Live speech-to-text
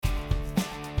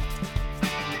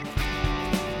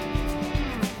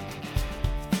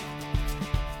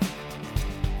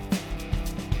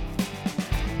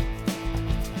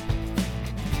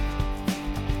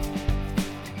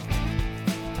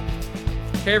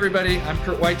Hey everybody, I'm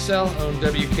Kurt Whitesell, own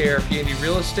WKRP&D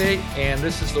Real Estate, and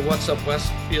this is the What's Up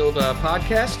Westfield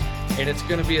podcast, and it's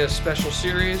going to be a special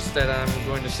series that I'm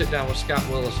going to sit down with Scott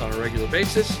Willis on a regular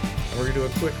basis, and we're going to do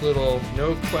a quick little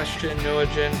no question, no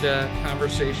agenda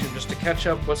conversation just to catch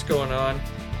up what's going on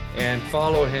and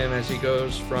follow him as he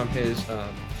goes from his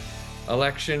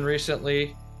election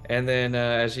recently, and then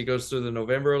as he goes through the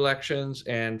November elections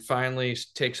and finally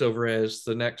takes over as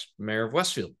the next mayor of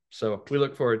Westfield. So we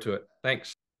look forward to it.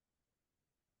 Thanks.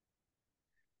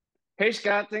 Hey,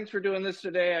 Scott, thanks for doing this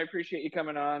today. I appreciate you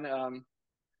coming on.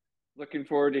 Looking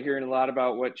forward to hearing a lot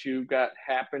about what you've got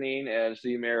happening as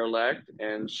the mayor-elect.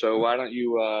 And so why don't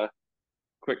you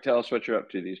quick tell us what you're up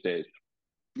to these days?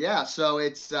 Yeah, so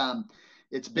it's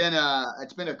been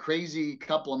a crazy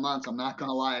couple of months. I'm not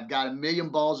gonna lie. I've got a million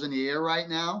balls in the air right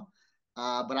now,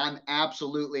 but I'm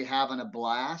absolutely having a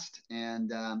blast,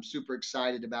 and I'm super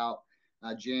excited about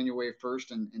January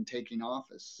 1st and taking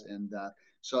office. And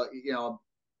so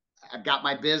I've got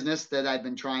my business that I've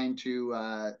been trying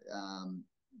to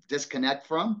disconnect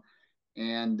from,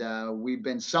 and we've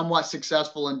been somewhat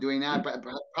successful in doing that. But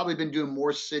I've probably been doing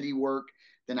more city work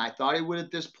than I thought I would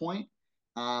at this point.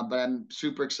 But I'm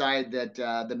super excited that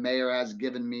the mayor has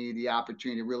given me the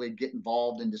opportunity to really get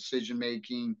involved in decision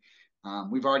making.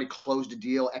 We've already closed a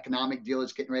deal, economic deal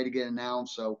that's getting ready to get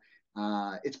announced. So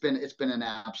it's been an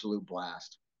absolute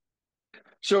blast.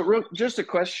 So just a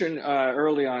question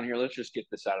early on here. Let's just get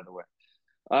this out of the way.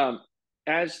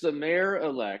 As the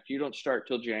mayor-elect, you don't start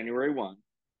till January 1,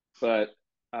 but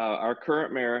our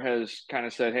current mayor has kind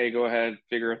of said, hey, go ahead,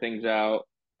 figure things out,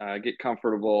 get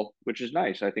comfortable, which is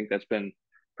nice. I think that's been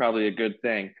probably a good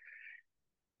thing.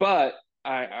 But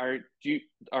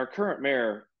our current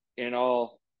mayor, in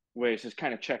all ways, has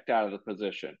kind of checked out of the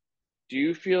position. Do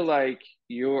you feel like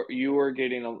you are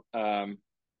getting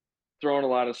thrown a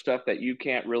lot of stuff that you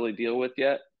can't really deal with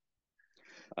yet?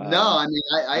 No, I mean,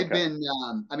 I've Okay. been,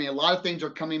 a lot of things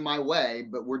are coming my way,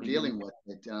 but we're hmm dealing with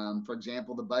it. For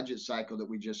example, the budget cycle that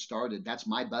we just started, that's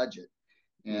my budget.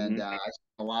 And hmm I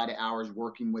spent a lot of hours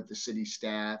working with the city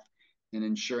staff and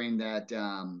ensuring that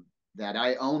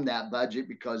I own that budget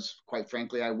because, quite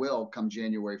frankly, I will come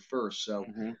January 1st. So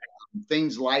hmm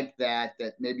things like that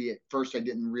maybe at first I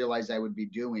didn't realize I would be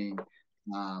doing.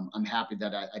 I'm happy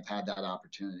that I've had that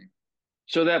opportunity.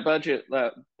 So that budget,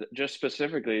 just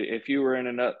specifically, if you were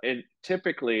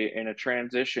typically in a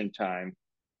transition time,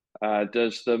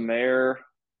 does the mayor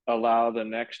allow the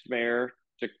next mayor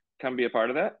to come be a part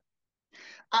of that?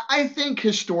 I think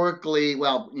historically,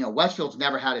 well, Westfield's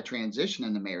never had a transition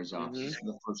in the mayor's office. hmm This is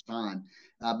the first time.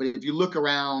 But if you look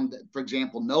around, for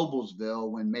example, Noblesville,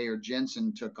 when Mayor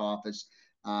Jensen took office,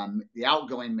 the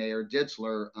outgoing mayor,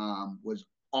 Ditzler, was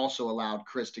also allowed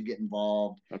Chris to get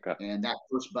involved. Okay. And that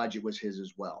first budget was his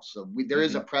as well. So there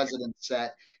is a hmm precedent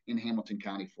set in Hamilton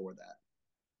County for that.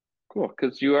 Cool,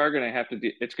 because you are going to have to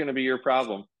it's going to be your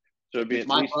problem. So it'd be It's at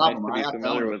my least nice problem. to I be have to own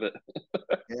familiar it. with it.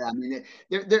 Yeah, I mean,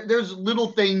 there's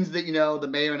little things that the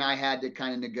mayor and I had to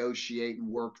kind of negotiate and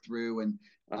work through,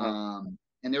 Uh-huh.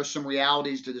 and there's some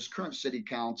realities to this current city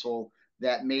council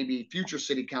that maybe future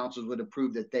city councils would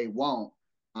approve that they won't.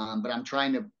 But I'm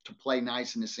trying to play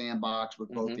nice in the sandbox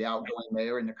with both hmm the outgoing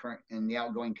mayor and the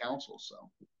outgoing council. So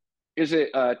Is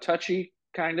it touchy,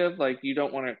 kind of like you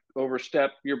don't want to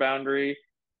overstep your boundary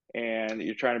and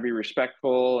you're trying to be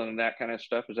respectful and that kind of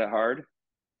stuff? Is that hard?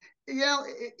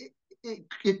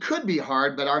 it could be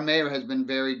hard, but our mayor has been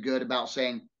very good about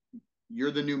saying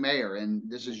you're the new mayor and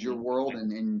this is your hmm world,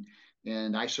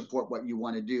 and I support what you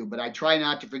want to do. But I try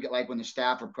not to forget, like when the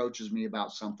staff approaches me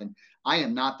about something, I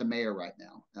am not the mayor right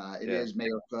now. It Yeah. is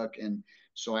Mayor Cook. And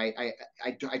so I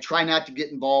try not to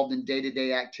get involved in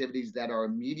day-to-day activities that are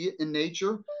immediate in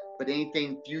nature, but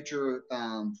anything future,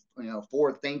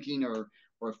 forward thinking or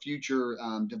future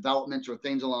developments or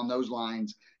things along those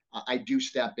lines, I do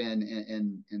step in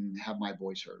and have my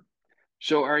voice heard.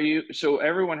 So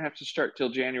everyone has to start till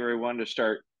January 1 to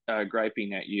start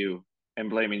griping at you and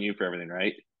blaming you for everything,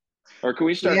 right? Or can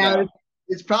we start Yeah, now?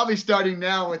 it's probably starting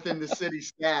now within the city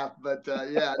staff, but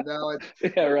yeah, no, Yeah,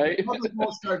 the right. public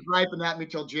won't start griping at me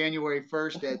till January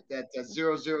 1st at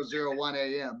 0001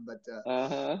 a.m. But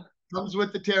Uh-huh. comes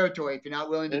with the territory. If you're not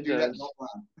willing to It do that, does. don't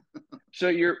run. So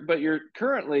you're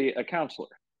currently a counselor.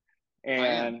 I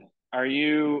am. And are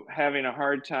you having a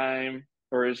hard time,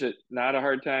 or is it not a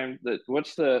hard time?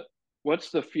 What's the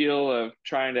feel of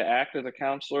trying to act as a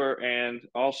counselor, and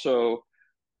also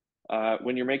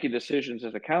when you're making decisions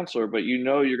as a counselor, but you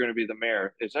know you're going to be the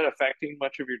mayor? Is that affecting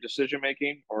much of your decision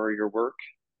making or your work?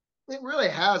 It really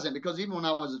hasn't, because even when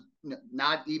I was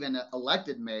not even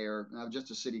elected mayor, I was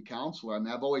just a city councilor. I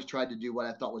mean, I've always tried to do what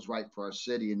I thought was right for our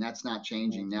city, and that's not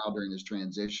changing now during this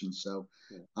transition. So,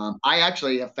 I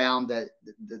actually have found that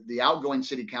the outgoing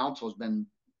city council has been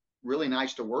really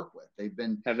nice to work with.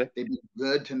 Have they? They've been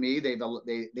good to me.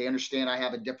 They understand I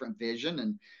have a different vision,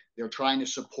 and they're trying to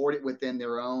support it within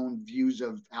their own views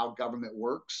of how government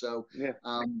works. So, Yeah,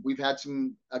 we've had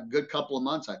a good couple of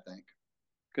months, I think.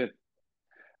 good.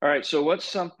 All right. So what's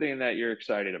something that you're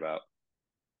excited about?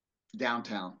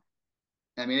 Downtown.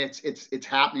 I mean, it's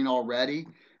happening already.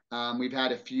 We've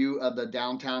had a few of the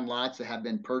downtown lots that have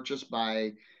been purchased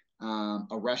by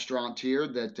a restaurateur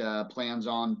that plans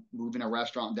on moving a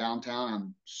restaurant downtown.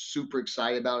 I'm super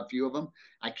excited about a few of them.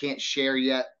 I can't share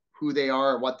yet who they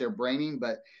are or what they're bringing,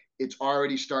 but it's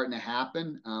already starting to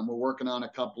happen. We're working on a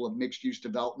couple of mixed use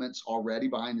developments already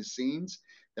behind the scenes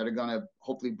that are going to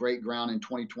hopefully break ground in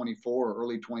 2024 or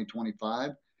early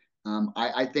 2025.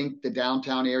 I think the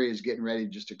downtown area is getting ready to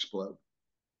just explode.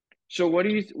 So what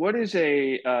is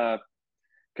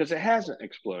because it hasn't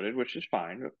exploded, which is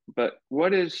fine, but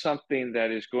what is something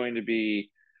that is going to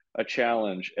be a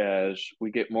challenge as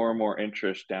we get more and more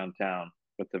interest downtown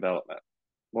with development?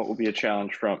 What will be a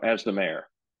challenge from as the mayor?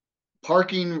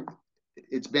 Parking,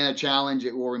 it's been a challenge.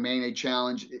 It will remain a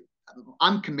challenge.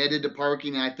 I'm committed to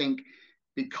parking, and I think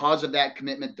because of that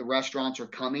commitment, the restaurants are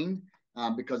coming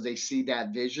because they see that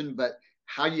vision. But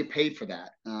how do you pay for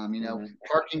that?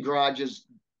 Parking garages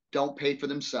don't pay for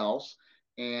themselves,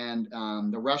 and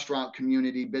the restaurant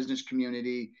community, business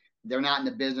community, they're not in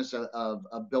the business of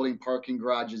building parking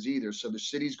garages either. So the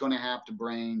city's going to have to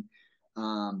bring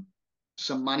um,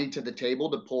 some money to the table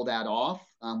to pull that off.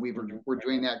 We're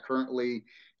doing that currently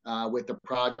with the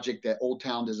project that Old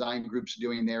Town Design Group's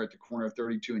doing there at the corner of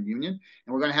 32 and Union,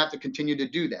 and we're going to have to continue to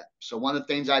do that. So one of the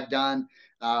things I've done,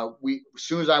 as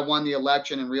soon as I won the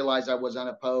election and realized I was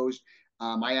unopposed,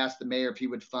 I asked the mayor if he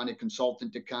would fund a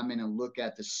consultant to come in and look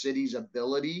at the city's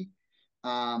ability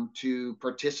to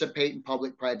participate in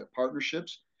public-private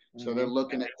partnerships. So they're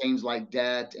looking at things like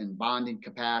debt and bonding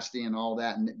capacity and all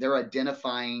that, and they're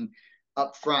identifying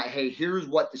up front, hey, here's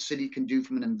what the city can do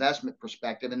from an investment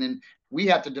perspective. And then we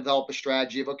have to develop a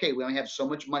strategy of, okay, we only have so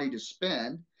much money to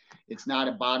spend. It's not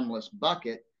a bottomless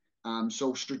bucket.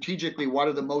 So strategically, what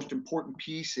are the most important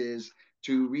pieces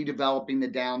to redeveloping the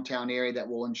downtown area that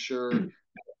will ensure the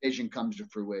vision comes to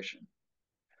fruition?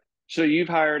 So you've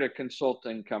hired a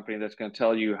consulting company that's going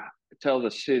to tell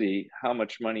the city how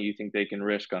much money you think they can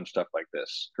risk on stuff like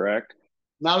this, correct?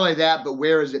 Not only that, but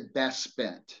where is it best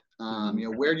spent?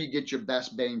 Where do you get your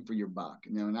best bang for your buck?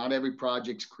 Not every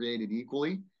project's created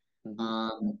equally.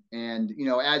 And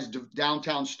as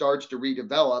downtown starts to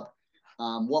redevelop,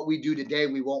 what we do today,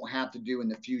 we won't have to do in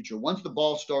the future. Once the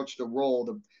ball starts to roll,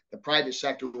 the private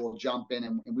sector will jump in,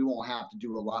 and we won't have to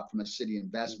do a lot from a city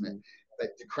investment.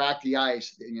 But to crack the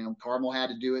ice, Carmel had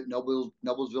to do it.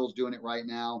 Noblesville's doing it right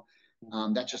now.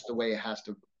 That's just the way it has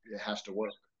to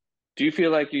work. Do you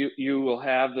feel like you will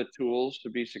have the tools to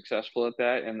be successful at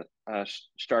that and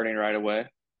starting right away?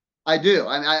 I do.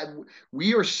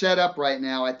 We are set up right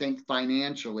now, I think,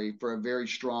 financially for a very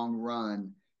strong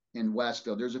run in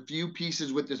Westfield. There's a few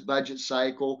pieces with this budget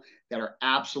cycle that are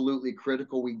absolutely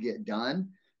critical we get done.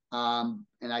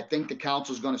 And I think the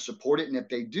council is going to support it. And if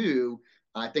they do,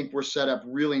 I think we're set up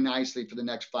really nicely for the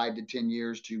next 5 to 10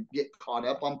 years to get caught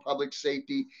up on public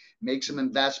safety, make some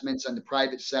investments in the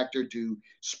private sector to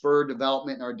spur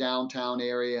development in our downtown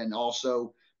area, and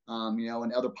also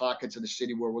in other pockets of the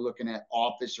city where we're looking at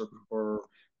office or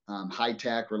high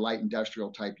tech or light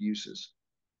industrial type uses.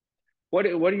 What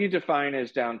do you define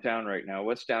as downtown right now?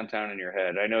 What's downtown in your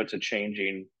head? I know it's a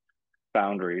changing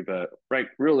boundary, but right,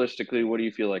 realistically, what do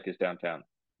you feel like is downtown?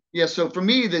 Yeah, so for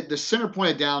me, the center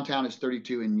point of downtown is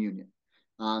 32 in Union.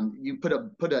 You put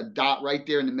a dot right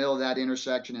there in the middle of that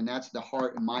intersection, and that's the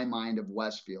heart in my mind of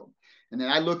Westfield. And then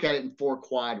I look at it in 4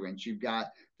 quadrants. You've got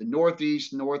the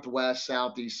northeast, northwest,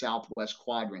 southeast, southwest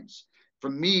quadrants. For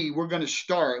me, we're going to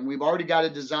start, and we've already got a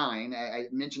design. I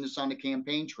mentioned this on the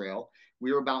campaign trail.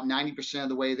 We were about 90% of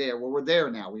the way there. Well, we're there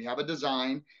now. We have a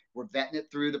design. We're vetting it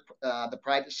through the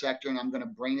private sector, and I'm going to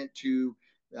bring it to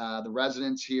the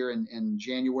residents here in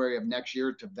January of next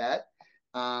year to vet.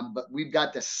 But we've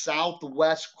got the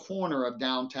southwest corner of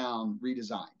downtown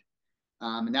redesigned.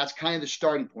 And that's kind of the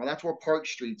starting point. That's where Park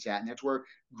Street's at, and that's where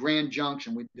Grand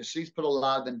Junction. The city's put a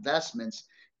lot of investments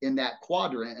in that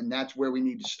quadrant, and that's where we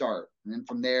need to start. And then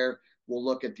from there, we'll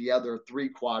look at the other 3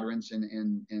 quadrants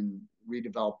and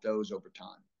redevelop those over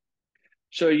time.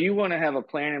 So you want to have a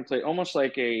plan in place, almost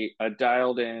like a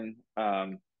dialed in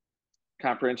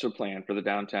comprehensive plan for the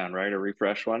downtown, right? A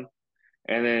refresh one.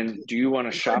 And then do you want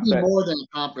to It's got to shop be that? more than a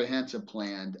comprehensive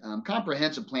plan.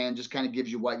 Comprehensive plan just kind of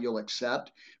gives you what you'll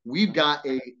accept. We've got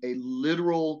a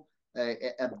literal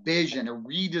a vision, a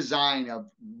redesign of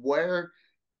where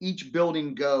each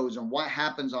building goes and what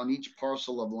happens on each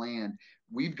parcel of land.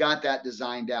 We've got that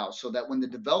designed out so that when the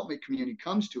development community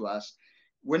comes to us,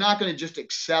 we're not going to just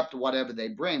accept whatever they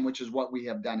bring, which is what we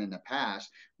have done in the past.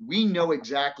 We know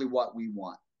exactly what we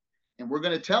want. And we're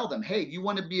going to tell them, hey, you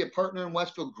want to be a partner in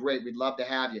Westfield? Great, we'd love to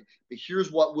have you. But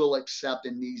here's what we'll accept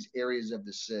in these areas of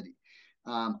the city.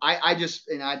 I just,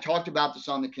 and I talked about this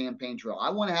on the campaign trail.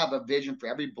 I want to have a vision for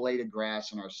every blade of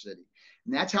grass in our city.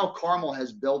 And that's how Carmel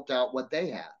has built out what they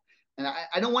have. And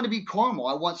I don't want to be Carmel.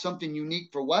 I want something unique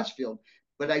for Westfield,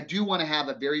 but I do want to have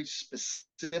a very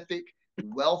specific,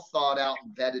 well thought out,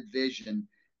 vetted vision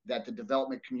that the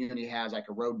development community has, like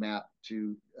a roadmap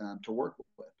to work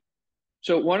with.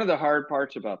 So one of the hard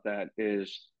parts about that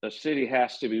is a city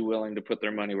has to be willing to put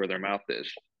their money where their mouth is.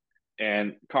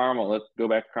 And Carmel, let's go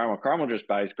back to Carmel. Carmel just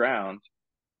buys ground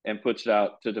and puts it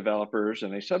out to developers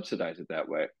and they subsidize it that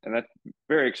way. And that's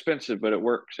very expensive, but it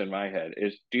works in my head.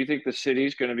 Do you think the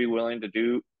city's going to be willing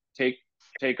to take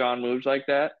take on moves like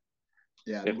that?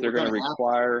 Yeah, If they're we're going going to to have to.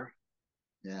 require.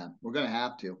 Yeah, we're going to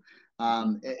have to.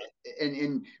 And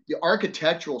the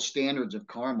architectural standards of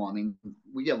Carmel, I mean,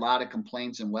 we get a lot of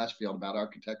complaints in Westfield about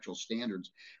architectural standards.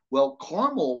 Well,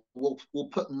 Carmel will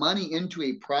put money into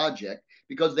a project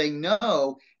because they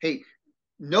know, hey,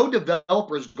 no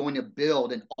developer is going to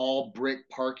build an all brick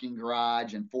parking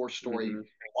garage and 4-story Mm-hmm.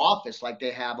 office like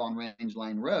they have on Range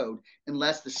Line Road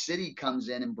unless the city comes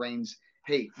in and brings,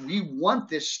 hey, we want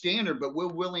this standard, but we're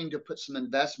willing to put some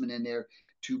investment in there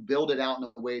to build it out in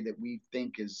a way that we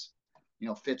think is,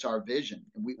 fits our vision.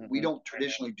 And we Mm-hmm. don't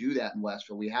traditionally do that in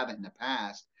Westfield. We haven't in the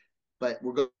past, but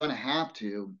we're going to have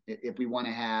to if we want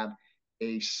to have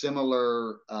a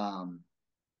similar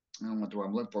I don't know what the word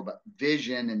I'm looking for, but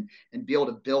vision and be able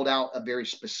to build out a very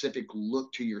specific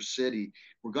look to your city.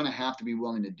 We're going to have to be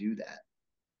willing to do that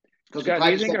because the Scott,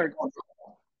 private sector.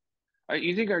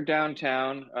 you think our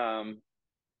downtown?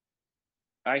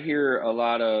 I hear a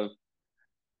lot of.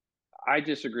 I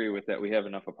disagree with that. We have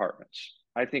enough apartments.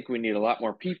 I think we need a lot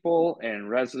more people and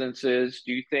residences.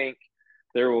 Do you think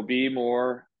there will be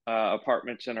more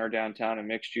apartments in our downtown and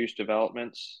mixed use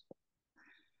developments?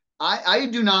 I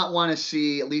do not want to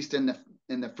see, at least in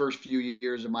the first few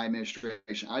years of my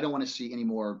administration, I don't want to see any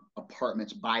more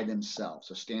apartments by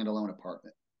themselves, a standalone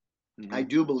apartment. I Mm-hmm.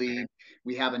 do believe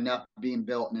we have enough being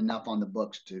built and enough on the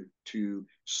books to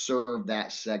serve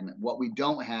that segment. What we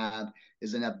don't have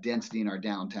is enough density in our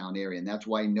downtown area, and that's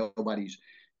why no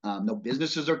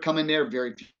businesses are coming there.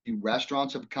 Very few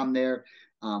restaurants have come there.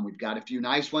 We've got a few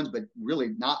nice ones, but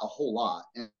really not a whole lot,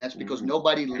 and that's because Mm-hmm.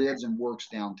 nobody lives and works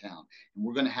downtown, and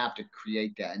we're going to have to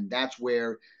create that, and that's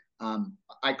where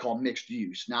I call mixed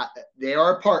use. Not they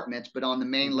are apartments, but on the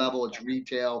main Mm-hmm. level, it's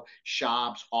retail,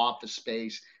 shops, office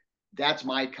space. That's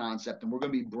my concept, and we're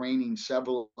going to be bringing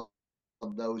several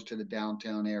of those to the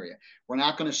downtown area. We're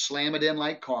not going to slam it in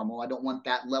like Carmel. I don't want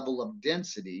that level of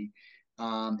density,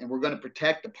 and we're going to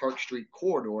protect the Park Street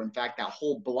corridor. In fact, that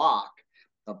whole block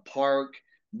of Park,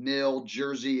 Mill,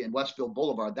 Jersey, and Westfield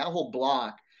Boulevard, that whole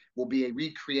block will be a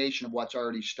recreation of what's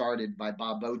already started by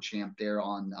Bob Beauchamp there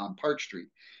on Park Street.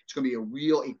 It's going to be a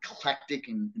real eclectic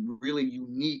and really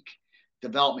unique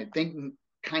development. Think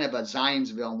kind of a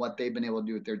Zionsville and what they've been able to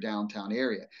do with their downtown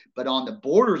area. But on the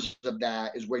borders of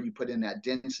that is where you put in that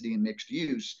density and mixed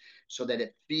use so that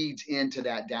it feeds into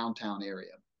that downtown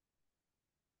area.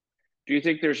 Do you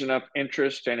think there's enough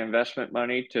interest and investment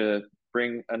money to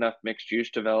bring enough mixed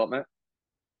use development?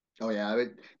 Oh yeah,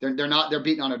 they're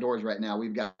beating on our doors right now.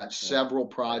 We've got Yeah. several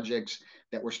projects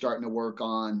that we're starting to work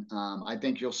on. I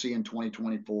think you'll see in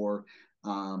 2024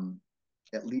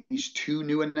 at least 2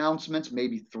 new announcements,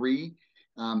 maybe 3,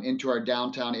 into our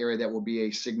downtown area that will be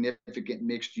a significant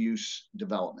mixed use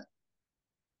development.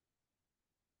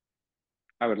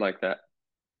 I would like that.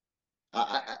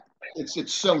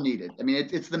 It's so needed. I mean,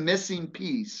 it's the missing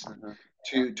piece Uh-huh.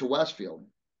 to Westfield.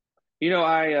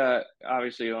 I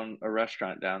obviously own a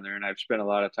restaurant down there, and I've spent a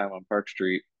lot of time on Park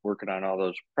Street working on all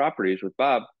those properties with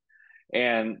Bob.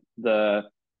 And the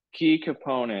key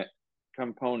component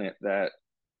that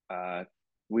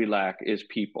we lack is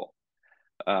people.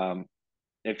 Um,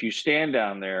 if you stand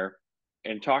down there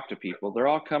and talk to people, they're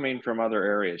all coming from other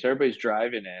areas. Everybody's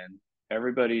driving in.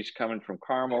 Everybody's coming from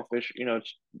Carmel, Fish.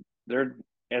 They're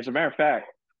as a matter of fact,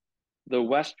 the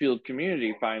Westfield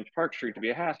community finds Park Street to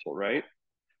be a hassle, right?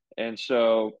 And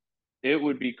so it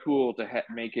would be cool to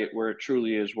make it where it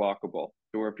truly is walkable,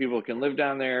 to where people can live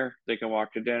down there. They can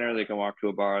walk to dinner. They can walk to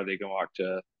a bar. They can walk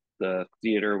to the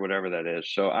theater, whatever that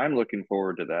is. So I'm looking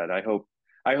forward to that. I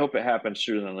hope it happens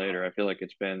sooner than later. I feel like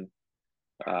it's been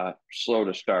slow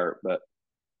to start, but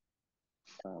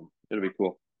it'll be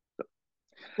cool.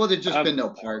 Well, there's just been no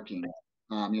parking.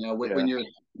 Yeah, When you're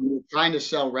trying to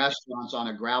sell restaurants on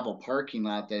a gravel parking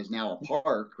lot that is now a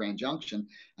park, Grand Junction.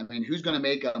 I mean, who's going to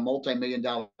make a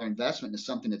multi-million-dollar investment into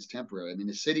something that's temporary? I mean,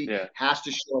 the city yeah. has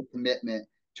to show a commitment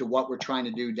to what we're trying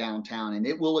to do downtown, and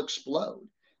it will explode.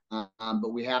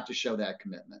 But we have to show that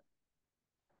commitment.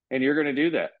 And you're going to do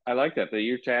that. I like that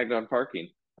you're tagged on parking,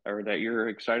 or that you're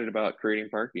excited about creating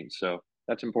parking. So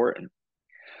that's important.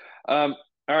 Um,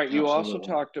 all right. You also Absolutely.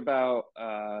 talked about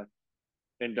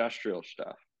industrial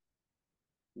stuff.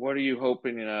 What are you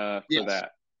hoping for Yes.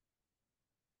 that?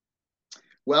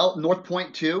 Well, North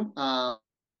Point too.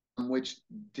 Which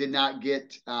did not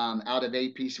get out of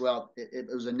APC. Well, it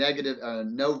was a negative,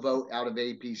 no vote out of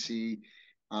APC.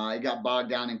 It got bogged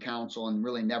down in council and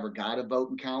really never got a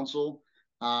vote in council.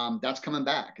 That's coming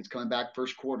back. It's coming back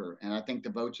first quarter, and I think the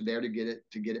votes are there to get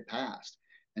it passed.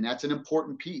 And that's an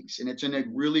important piece, and it's in a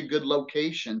really good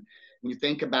location. When you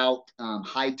think about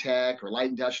high tech or light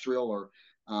industrial or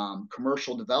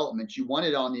commercial development, you want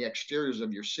it on the exteriors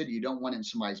of your city. You don't want it in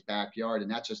somebody's backyard,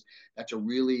 and that's a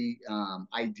really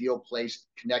ideal place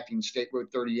connecting State Road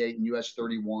 38 and US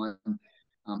 31.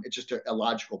 It's just a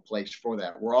logical place for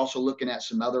that. We're also looking at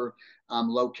some other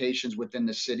locations within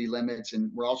the city limits,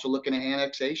 and we're also looking at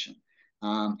annexation.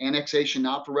 Annexation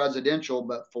not for residential,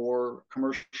 but for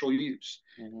commercial use.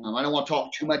 Mm-hmm. I don't want to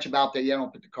talk too much about that yet. I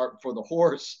don't put the cart before the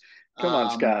horse. Come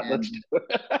on, Scott. And Let's do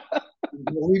it.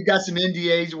 we've got some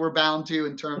NDAs we're bound to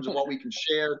in terms of what we can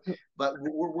share, but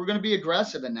we're going to be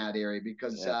aggressive in that area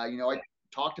because, Yeah. I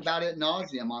talked about it ad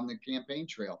nauseum on the campaign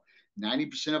trail.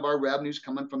 90% of our revenue is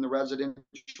coming from the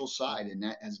residential side, and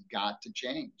that has got to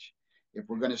change. If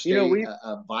we're going to stay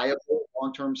a viable,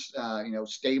 long-term,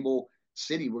 stable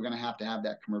city, we're going to have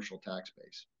that commercial tax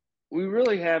base. We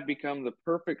really have become the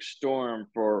perfect storm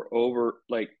for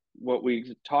what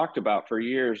we talked about for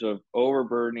years of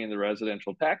overburdening the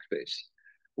residential tax base,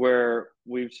 where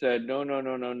we've said, no, no,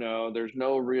 no, no, no, there's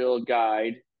no real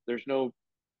guide. There's no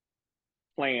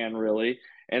plan really.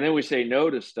 And then we say no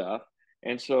to stuff.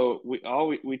 And so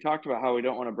we talked about how we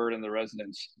don't want to burden the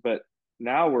residents, but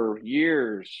now we're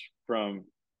years from,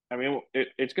 I mean,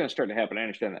 it's going to start to happen. I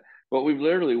understand that, but we've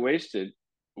literally wasted,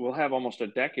 we'll have almost a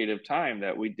decade of time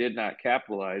that we did not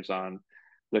capitalize on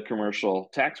the commercial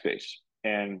tax base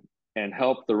and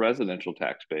help the residential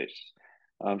tax base.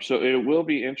 So it will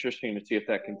be interesting to see if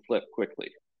that can flip quickly.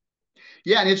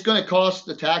 Yeah, and it's going to cost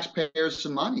the taxpayers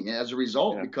some money as a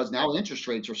result, Yeah. because now interest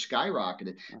rates are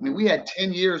skyrocketed. I mean, we had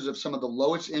 10 years of some of the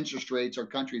lowest interest rates our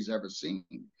country's ever seen,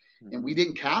 and we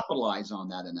didn't capitalize on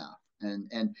that enough.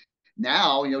 And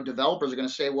now, developers are going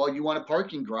to say, well, you want a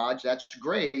parking garage, that's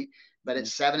great, but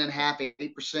it's 7.5%,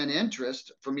 8%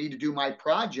 interest for me to do my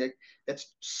project.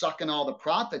 That's sucking all the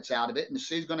profits out of it, and the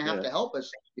city's going to have to help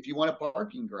us if you want a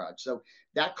parking garage. So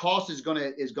that cost is going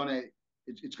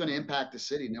to impact the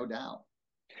city, no doubt.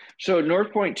 So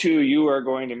North Point 2, you are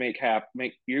going to make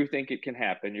you think it can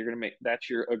happen. You're going to make that's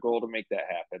a goal to make that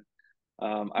happen.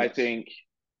 Yes.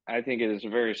 I think it is a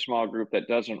very small group that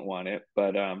doesn't want it,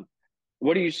 but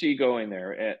what do you see going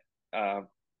there?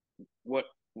 What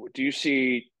do you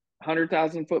see?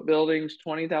 100,000-foot buildings,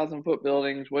 20,000-foot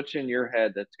buildings. What's in your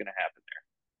head that's going to happen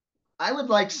there? I would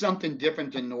like something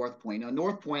different than North Point. Now,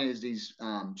 North Point is these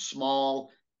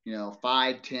small,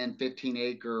 5, 10, 15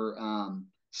 acre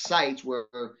sites where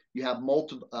you have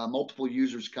multiple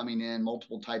users coming in,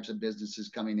 multiple types of businesses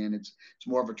coming in. It's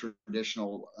more of a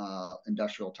traditional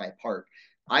industrial type park.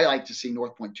 I like to see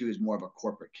North Point 2 as more of a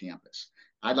corporate campus.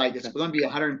 It's going to be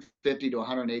 150 to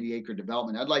 180 acre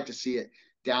development. I'd like to see it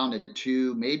down to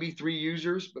 2, maybe 3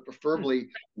 users, but preferably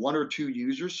 1 or 2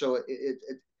 users. So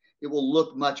it will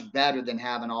look much better than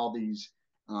having all these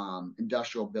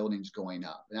industrial buildings going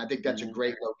up. And I think that's a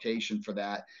great location for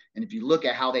that. And if you look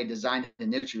at how they designed it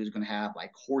initially, it was going to have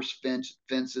like horse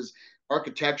fences.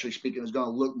 Architecturally speaking, it was going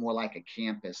to look more like a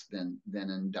campus than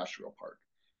an industrial park.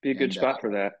 Be a good spot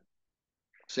for that.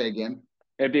 Say again?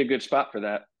 It'd be a good spot for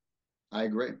that. I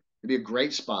agree. It'd be a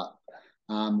great spot.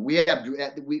 We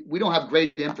don't have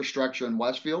great infrastructure in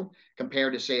Westfield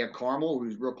compared to, say, a Carmel,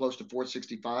 who's real close to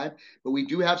 465, but we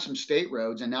do have some state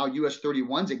roads, and now US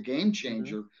 31 is a game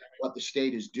changer, what the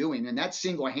state is doing, and that's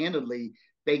single-handedly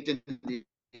baked into the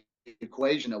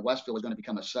equation that Westfield is going to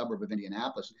become a suburb of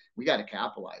Indianapolis. We got to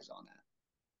capitalize on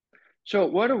that. So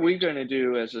what are we going to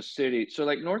do as a city? So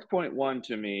like North Point 1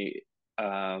 to me,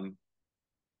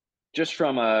 just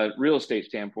from a real estate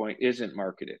standpoint, isn't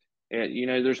marketed.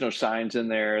 There's no signs in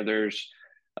there. There's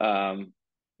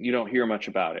you don't hear much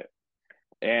about it.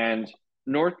 And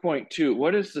North Point too,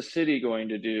 what is the city going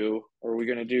to do, or are we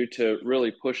going to do to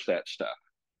really push that stuff?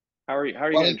 How are you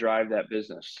Well, going to drive that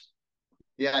business?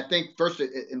 yeah, I think first it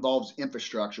involves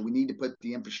infrastructure. We need to put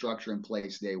the infrastructure in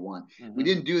place day one. We Mm-hmm.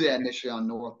 didn't do that initially on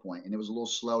North Point, and it was a little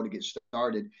slow to get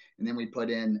started. And then we put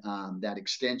in that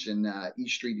extension,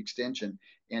 East Street extension,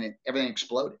 and everything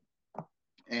exploded.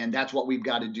 And that's what we've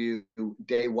got to do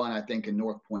day one, I think, in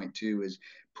North Point too, is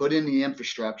put in the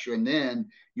infrastructure, and then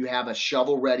you have a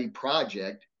shovel-ready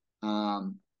project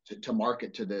to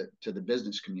market to the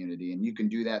business community, and you can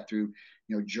do that through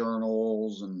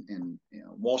journals and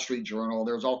Wall Street Journal.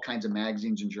 There's all kinds of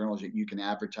magazines and journals that you can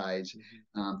advertise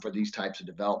for these types of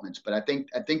developments. But I think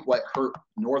what hurt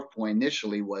North Point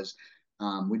initially was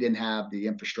we didn't have the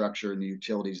infrastructure and the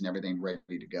utilities and everything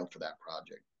ready to go for that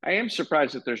project. I am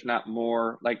surprised that there's not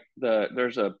more like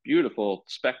there's a beautiful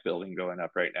spec building going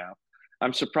up right now.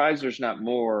 I'm surprised there's not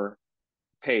more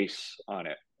pace on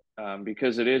it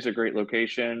because it is a great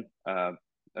location.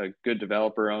 A good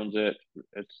developer owns it.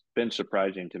 It's been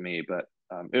surprising to me, but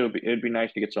it'd be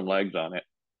nice to get some legs on it.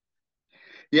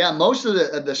 Yeah, most of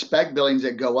the spec buildings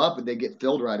that go up, they get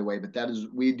filled right away. But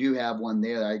we do have one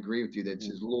there. I agree with you. That's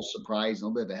a little surprising, a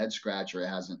little bit of a head scratcher. It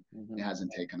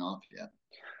hasn't taken off yet.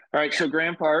 All right, so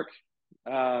Grand Park.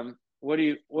 What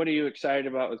are you excited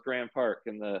about with Grand Park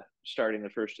in the starting the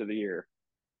first of the year?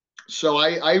 So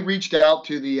I reached out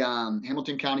to the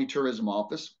Hamilton County Tourism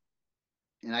Office,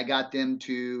 and I got them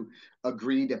to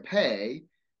agree to pay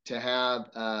to have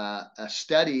a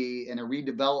study and a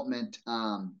redevelopment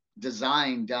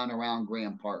design done around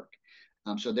Grand Park.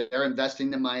 So they're investing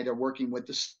the money. They're working with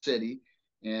the city,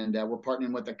 and we're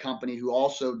partnering with a company who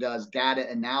also does data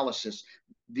analysis.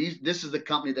 This is the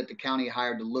company that the county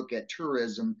hired to look at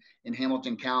tourism in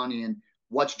Hamilton County and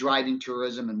what's driving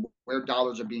tourism and where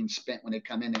dollars are being spent when they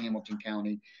come into Hamilton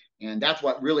County. And that's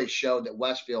what really showed that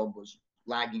Westfield was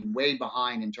lagging way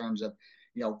behind in terms of,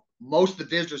 most of the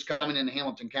visitors coming into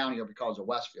Hamilton County are because of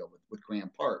Westfield with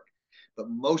Grand Park. But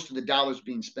most of the dollars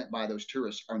being spent by those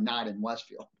tourists are not in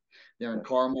Westfield. They're in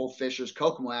Carmel, Fishers.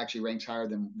 Kokomo actually ranks higher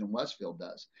than Westfield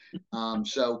does.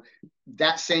 So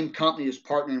that same company is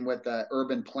partnering with an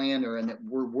urban planner, and that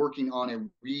we're working on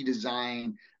a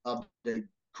redesign of the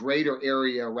greater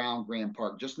area around Grand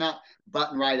Park, just not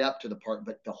button right up to the park,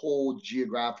 but the whole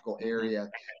geographical area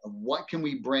of what can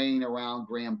we bring around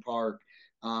Grand Park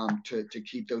to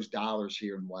keep those dollars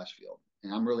here in Westfield.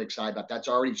 And I'm really excited about that. That's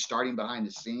already starting behind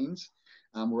the scenes.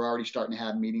 We're already starting to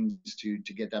have meetings to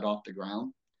get that off the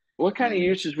ground. What kind of And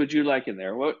uses would you like in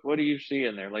there? What do you see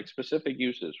in there? Like specific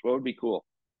uses? What would be cool?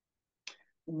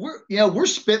 we're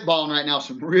spitballing right now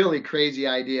some really crazy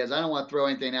ideas. I don't want to throw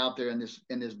anything out there in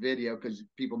this video because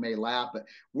people may laugh, but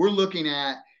we're looking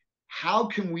at how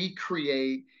can we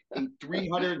create a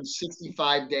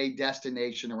 365-day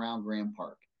destination around Grand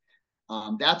Park.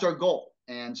 That's our goal,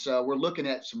 and so we're looking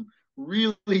at some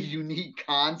really unique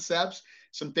concepts,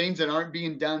 some things that aren't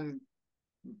being done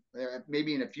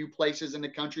maybe in a few places in the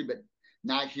country, but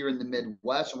not here in the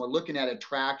Midwest. And we're looking at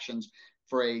attractions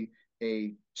for a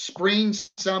spring,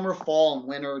 summer, fall, and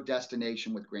winter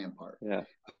destination with Grand Park. Yeah.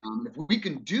 If we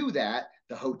can do that,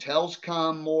 the hotels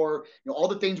come more, all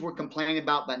the things we're complaining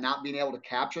about, but not being able to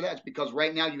capture that. It's because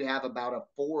right now you have about a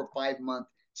 4 or 5 month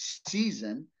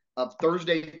season of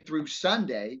Thursday through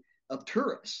Sunday of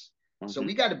tourists. Mm-hmm. So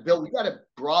we got to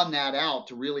broaden that out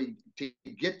to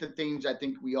get the things I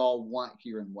think we all want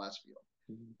here in Westfield.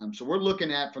 Mm-hmm. So we're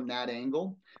looking at from that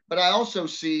angle, but I also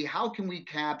see how can we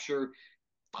capture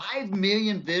 5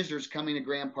 million visitors coming to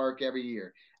Grand Park every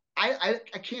year. I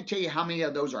can't tell you how many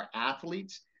of those are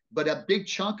athletes, but a big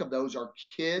chunk of those are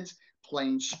kids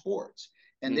playing sports.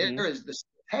 And there is the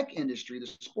tech industry, the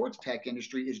sports tech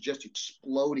industry is just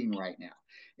exploding right now.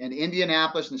 And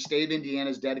Indianapolis and the state of Indiana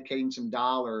is dedicating some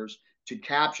dollars to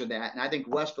capture that. And I think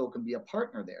Westfield can be a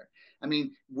partner there. I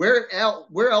mean, where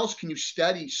else can you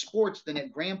study sports than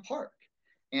at Grand Park?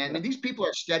 And I mean, these people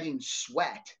are studying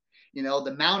sweat, the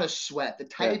amount of sweat, the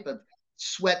type of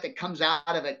sweat that comes out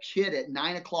of a kid at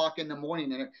 9 o'clock in the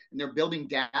morning, and they're building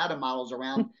data models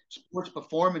around sports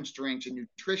performance drinks and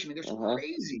nutrition. I mean, it's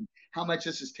crazy how much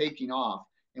this is taking off,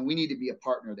 and we need to be a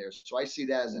partner there. So I see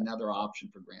that as another option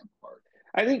for Grand Park.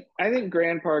 I think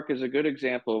Grand Park is a good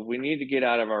example of we need to get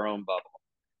out of our own bubble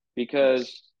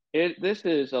because this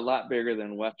is a lot bigger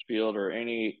than Westfield or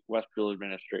any Westfield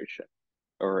administration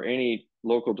or any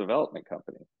local development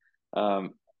company.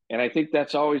 And I think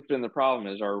that's always been the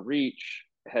problem is our reach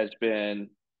has been,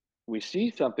 we see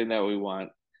something that we want,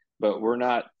 but we're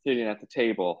not sitting at the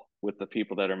table with the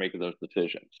people that are making those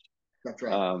decisions. That's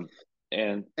right.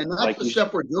 And that's like the you,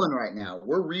 stuff we're doing right now.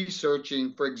 We're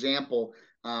researching, for example,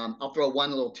 I'll throw one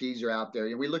little teaser out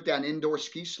there. We looked at an indoor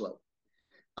ski slope.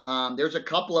 There's a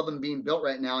couple of them being built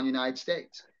right now in the United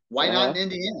States. Why not in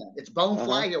Indiana? It's bone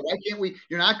fly here. Why can't we?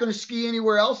 You're not going to ski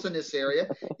anywhere else in this area.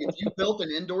 If you built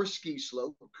an indoor ski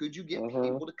slope, could you get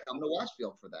people to come to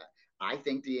Westfield for that? I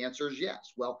think the answer is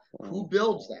yes. Well, who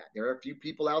builds that? There are a few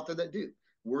people out there that do.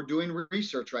 We're doing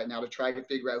research right now to try to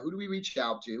figure out who do we reach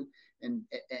out to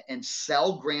and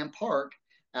sell Graham Park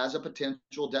as a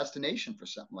potential destination for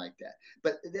something like that.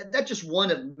 But that's just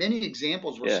one of many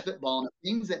examples we're spitballing of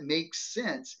things that make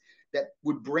sense that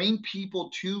would bring people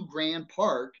to Graham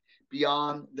Park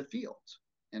beyond the fields.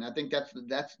 And I think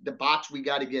that's the box we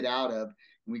got to get out of,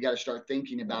 and we got to start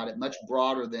thinking about it much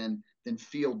broader than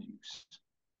field use.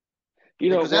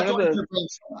 Because that's only going to bring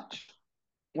so much.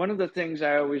 One of the things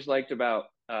I always liked about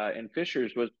in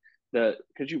Fishers was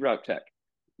because you brought up tech.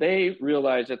 They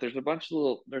realized that there's a bunch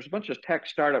of tech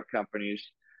startup companies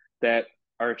that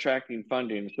are attracting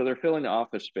funding. So they're filling the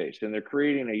office space and they're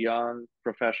creating a young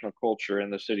professional culture in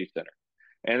the city center.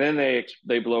 And then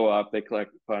they blow up, they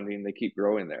collect funding, they keep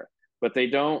growing there. But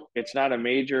it's not a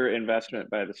major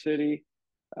investment by the city.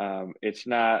 It's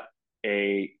not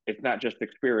just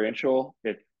experiential.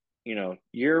 It's,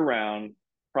 year round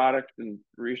product and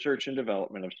research and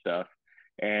development of stuff.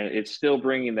 And it's still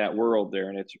bringing that world there,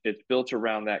 and it's built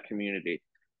around that community.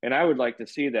 And I would like to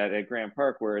see that at Graham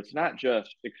Park, where it's not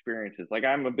just experiences. Like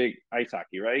I'm a big ice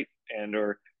hockey, right?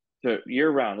 Or to year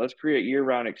round. Let's create year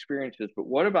round experiences. But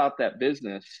what about that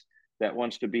business that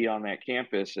wants to be on that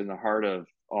campus in the heart of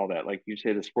all that? Like you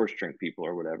say, the sports drink people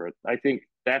or whatever. I think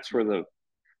that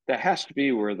has to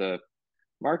be where the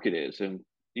market is. And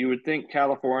you would think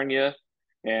California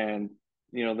and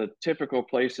the typical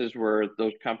places where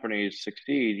those companies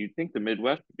succeed, you'd think the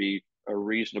Midwest would be a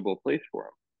reasonable place for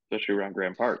them, especially around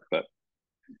Graham Park. But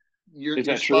you're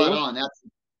spot on.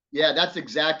 That's the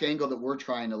exact angle that we're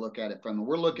trying to look at it from.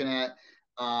 We're looking at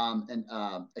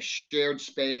a shared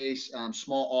space,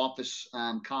 small office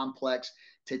complex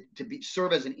to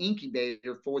serve as an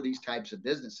incubator for these types of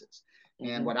businesses.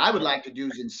 And what I would like to do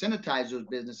is incentivize those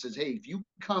businesses. Hey, if you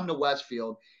come to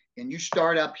Westfield and you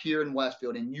start up here in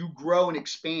Westfield and you grow and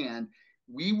expand,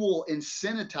 we will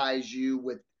incentivize you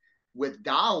with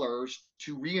dollars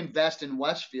to reinvest in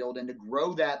Westfield and to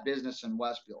grow that business in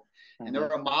Westfield. And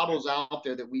there are models out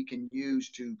there that we can use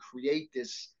to create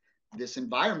this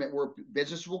environment where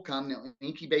business will come, they'll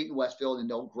incubate in Westfield, and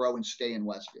they'll grow and stay in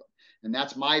Westfield. And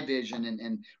that's my vision.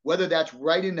 And whether that's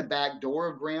right in the back door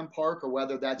of Graham Park or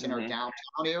whether that's in our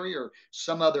downtown area or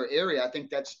some other area, I think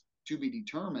that's to be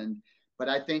determined. But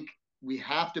I think we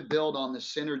have to build on the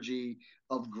synergy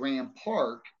of Graham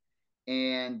Park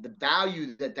and the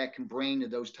value that can bring to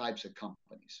those types of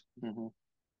companies.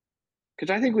 Because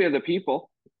I think we have the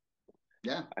people.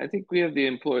 Yeah. I think we have the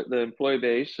employee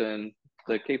base and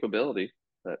the capability.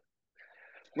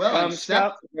 Well,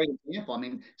 SEP is a great example. I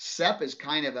mean, SEP is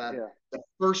kind of the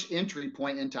first entry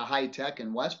point into high tech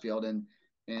in Westfield,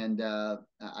 and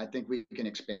I think we can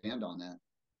expand on that.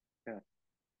 Yeah.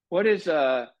 What is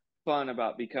fun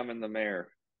about becoming the mayor?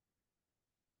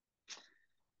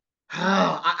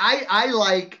 I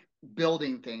like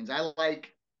building things. I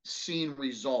like seeing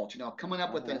results. Coming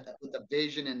up with a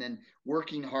vision and then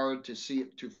working hard to see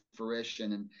it to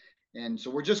fruition. And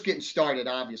so we're just getting started,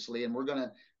 obviously, and we're going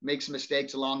to make some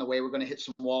mistakes along the way. We're going to hit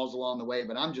some walls along the way,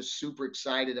 but I'm just super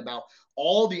excited about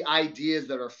all the ideas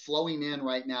that are flowing in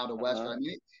right now to Westfield. I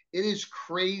mean, it is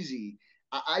crazy.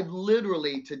 I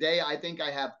literally today, I think I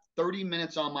have 30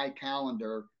 minutes on my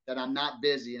calendar that I'm not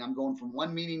busy, and I'm going from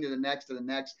one meeting to the next,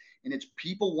 and it's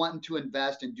people wanting to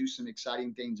invest and do some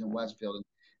exciting things in Westfield. And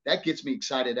that gets me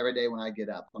excited every day when I get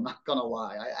up. I'm not going to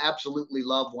lie. I absolutely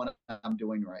love what I'm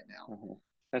doing right now.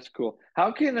 That's cool.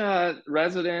 How can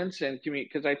residents and community,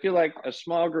 because I feel like a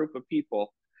small group of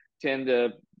people tend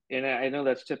to, and I know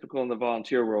that's typical in the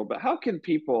volunteer world, but how can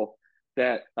people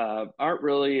that aren't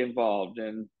really involved,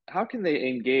 and how can they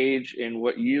engage in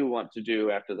what you want to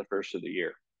do after the first of the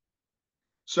year?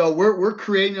 So we're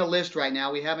creating a list right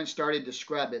now. We haven't started to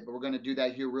scrub it, but we're going to do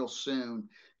that here real soon.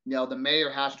 The mayor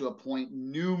has to appoint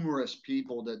numerous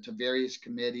people to various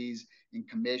committees and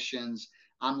commissions.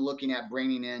 I'm looking at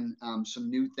bringing in some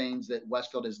new things that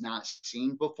Westfield has not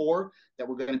seen before that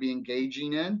we're going to be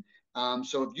engaging in.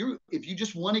 So if you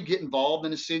just want to get involved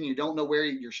in the city and you don't know where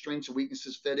your strengths and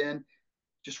weaknesses fit in,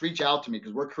 just reach out to me,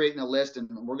 because we're creating a list, and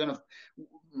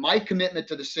my commitment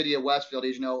to the city of Westfield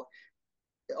is,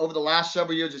 over the last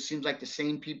several years, it seems like the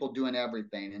same people doing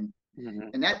everything.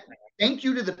 And that, thank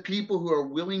you to the people who are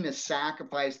willing to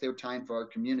sacrifice their time for our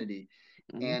community.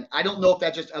 Mm-hmm. And I don't know if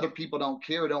that's just other people don't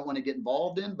care or don't want to get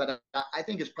involved in, but I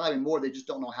think it's probably more they just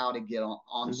don't know how to get on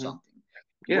Mm-hmm. something.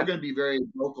 We're Yeah. going to be very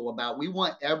vocal about. We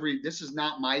want this is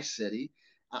not my city.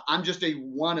 I'm just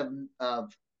one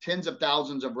of tens of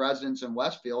thousands of residents in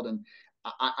Westfield, and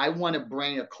I want to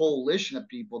bring a coalition of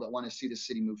people that want to see the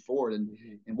city move forward, and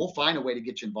Mm-hmm. we'll find a way to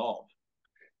get you involved.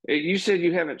 You said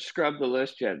you haven't scrubbed the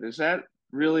list yet. Does that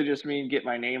really just mean get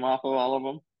my name off of all of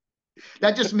them?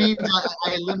 That just means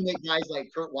I eliminate guys like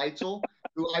Kurt Weitzel,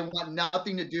 who I want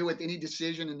nothing to do with any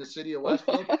decision in the city of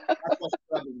Westfield. That's what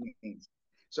scrubbing means.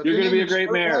 So if You're your going to name be a is great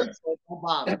Kurt mayor. Weitzel, don't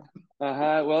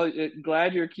bother. Well,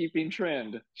 glad you're keeping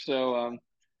trend. So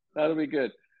that'll be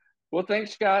good. Well,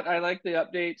 thanks, Scott. I like the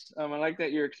updates. I like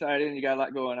that you're excited and you got a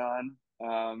lot going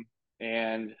on.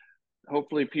 And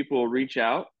hopefully people will reach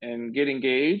out and get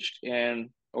engaged and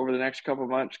over the next couple of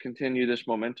months continue this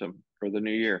momentum for the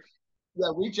new year. Yeah,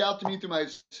 reach out to me through my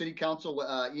city council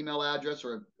email address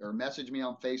or message me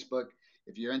on Facebook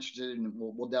if you're interested, and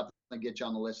we'll definitely get you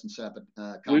on the list and set up a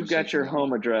conversation. We've got your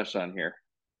home address on here.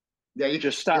 Yeah, you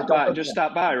just stop by. Just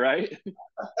stop by, right?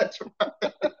 That's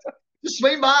right. Just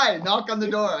swing by and knock on the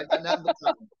door. I got nothing but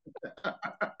time.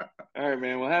 All right,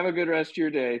 man. Well, have a good rest of your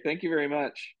day. Thank you very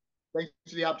much. Thanks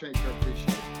for the opportunity, sir. Appreciate it.